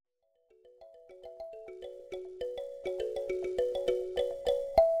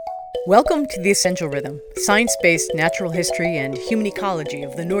Welcome to The Essential Rhythm, science-based natural history and human ecology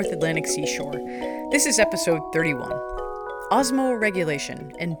of the North Atlantic seashore. This is episode 31,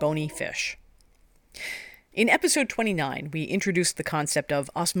 Osmoregulation and Bony Fish. In episode 29, we introduced the concept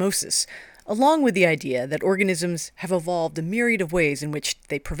of osmosis, along with the idea that organisms have evolved a myriad of ways in which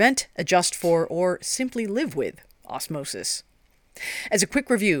they prevent, adjust for, or simply live with osmosis. As a quick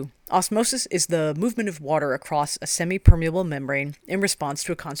review, osmosis is the movement of water across a semi-permeable membrane in response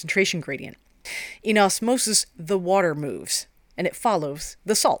to a concentration gradient. In osmosis, the water moves, and it follows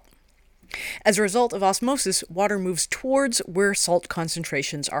the salt. As a result of osmosis, water moves towards where salt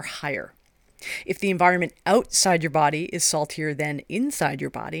concentrations are higher. If the environment outside your body is saltier than inside your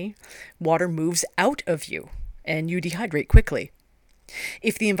body, water moves out of you, and you dehydrate quickly.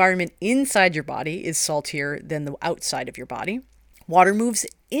 If the environment inside your body is saltier than the outside of your body, water moves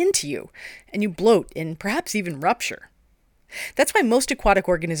into you, and you bloat and perhaps even rupture. That's why most aquatic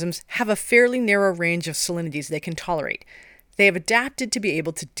organisms have a fairly narrow range of salinities they can tolerate. They have adapted to be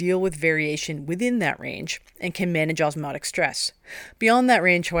able to deal with variation within that range and can manage osmotic stress. Beyond that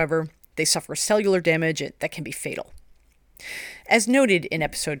range, however, they suffer cellular damage that can be fatal. As noted in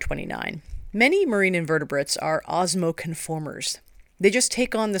episode 29, many marine invertebrates are osmoconformers. They just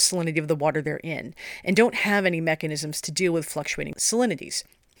take on the salinity of the water they're in and don't have any mechanisms to deal with fluctuating salinities.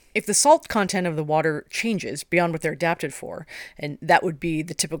 If the salt content of the water changes beyond what they're adapted for, and that would be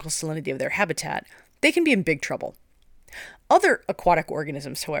the typical salinity of their habitat, they can be in big trouble. Other aquatic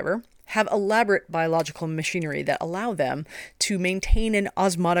organisms, however, have elaborate biological machinery that allow them to maintain an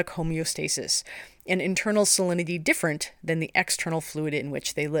osmotic homeostasis, an internal salinity different than the external fluid in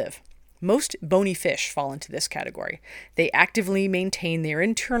which they live. Most bony fish fall into this category. They actively maintain their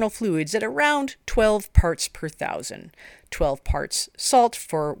internal fluids at around 12 parts per thousand, 12 parts salt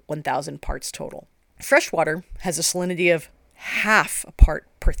for 1,000 parts total. Freshwater has a salinity of half a part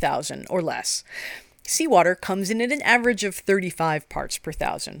per thousand or less. Seawater comes in at an average of 35 parts per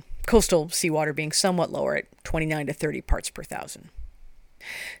thousand, coastal seawater being somewhat lower at 29 to 30 parts per thousand.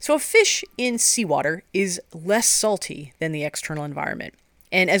 So a fish in seawater is less salty than the external environment.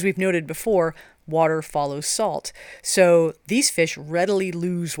 And as we've noted before, water follows salt. So these fish readily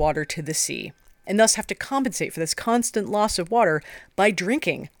lose water to the sea and thus have to compensate for this constant loss of water by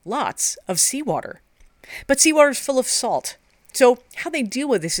drinking lots of seawater. But seawater is full of salt. So how they deal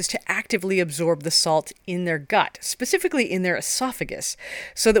with this is to actively absorb the salt in their gut, specifically in their esophagus,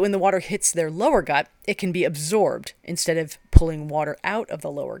 so that when the water hits their lower gut, it can be absorbed instead of pulling water out of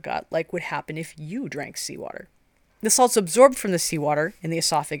the lower gut like would happen if you drank seawater. The salts absorbed from the seawater in the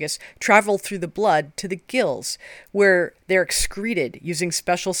esophagus travel through the blood to the gills, where they're excreted using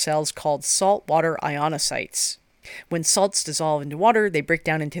special cells called saltwater ionocytes. When salts dissolve into water, they break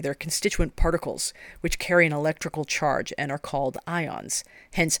down into their constituent particles, which carry an electrical charge and are called ions.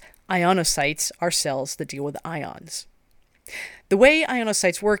 Hence, ionocytes are cells that deal with ions. The way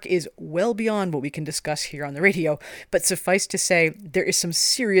ionocytes work is well beyond what we can discuss here on the radio, but suffice to say, there is some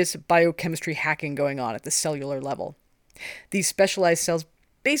serious biochemistry hacking going on at the cellular level. These specialized cells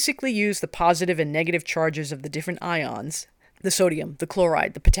basically use the positive and negative charges of the different ions, the sodium, the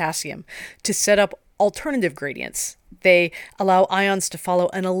chloride, the potassium, to set up alternative gradients. They allow ions to follow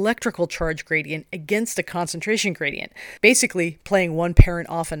an electrical charge gradient against a concentration gradient, basically playing one parent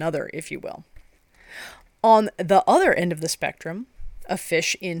off another, if you will. On the other end of the spectrum, a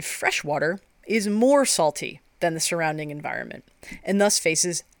fish in freshwater is more salty than the surrounding environment, and thus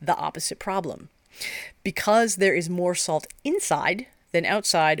faces the opposite problem. Because there is more salt inside than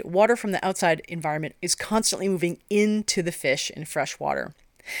outside, water from the outside environment is constantly moving into the fish in freshwater.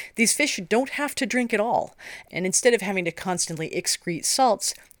 These fish don't have to drink at all, and instead of having to constantly excrete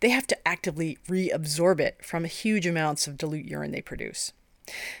salts, they have to actively reabsorb it from huge amounts of dilute urine they produce.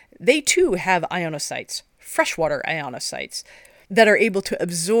 They too have ionocytes, freshwater ionocytes, that are able to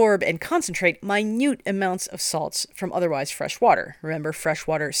absorb and concentrate minute amounts of salts from otherwise fresh water. Remember, fresh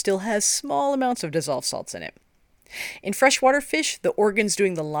water still has small amounts of dissolved salts in it. In freshwater fish, the organs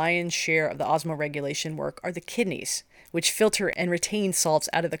doing the lion's share of the osmoregulation work are the kidneys, which filter and retain salts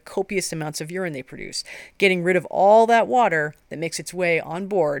out of the copious amounts of urine they produce, getting rid of all that water that makes its way on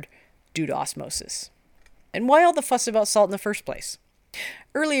board due to osmosis. And why all the fuss about salt in the first place?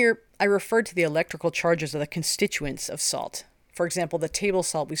 Earlier, I referred to the electrical charges of the constituents of salt. For example, the table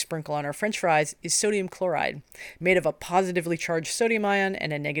salt we sprinkle on our French fries is sodium chloride, made of a positively charged sodium ion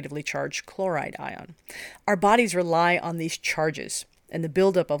and a negatively charged chloride ion. Our bodies rely on these charges and the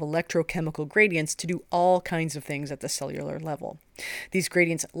buildup of electrochemical gradients to do all kinds of things at the cellular level. These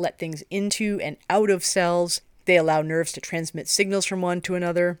gradients let things into and out of cells. They allow nerves to transmit signals from one to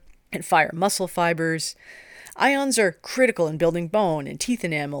another and fire muscle fibers. Ions are critical in building bone and teeth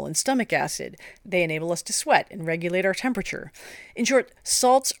enamel and stomach acid. They enable us to sweat and regulate our temperature. In short,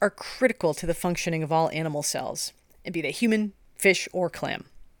 salts are critical to the functioning of all animal cells, and be they human, fish, or clam.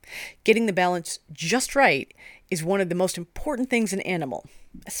 Getting the balance just right is one of the most important things an animal,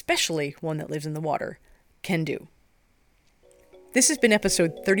 especially one that lives in the water, can do. This has been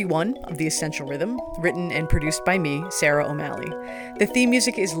episode 31 of The Essential Rhythm, written and produced by me, Sarah O'Malley. The theme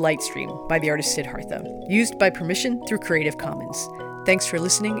music is Lightstream by the artist Siddhartha, used by permission through Creative Commons. Thanks for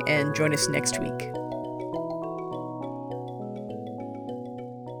listening, and join us next week.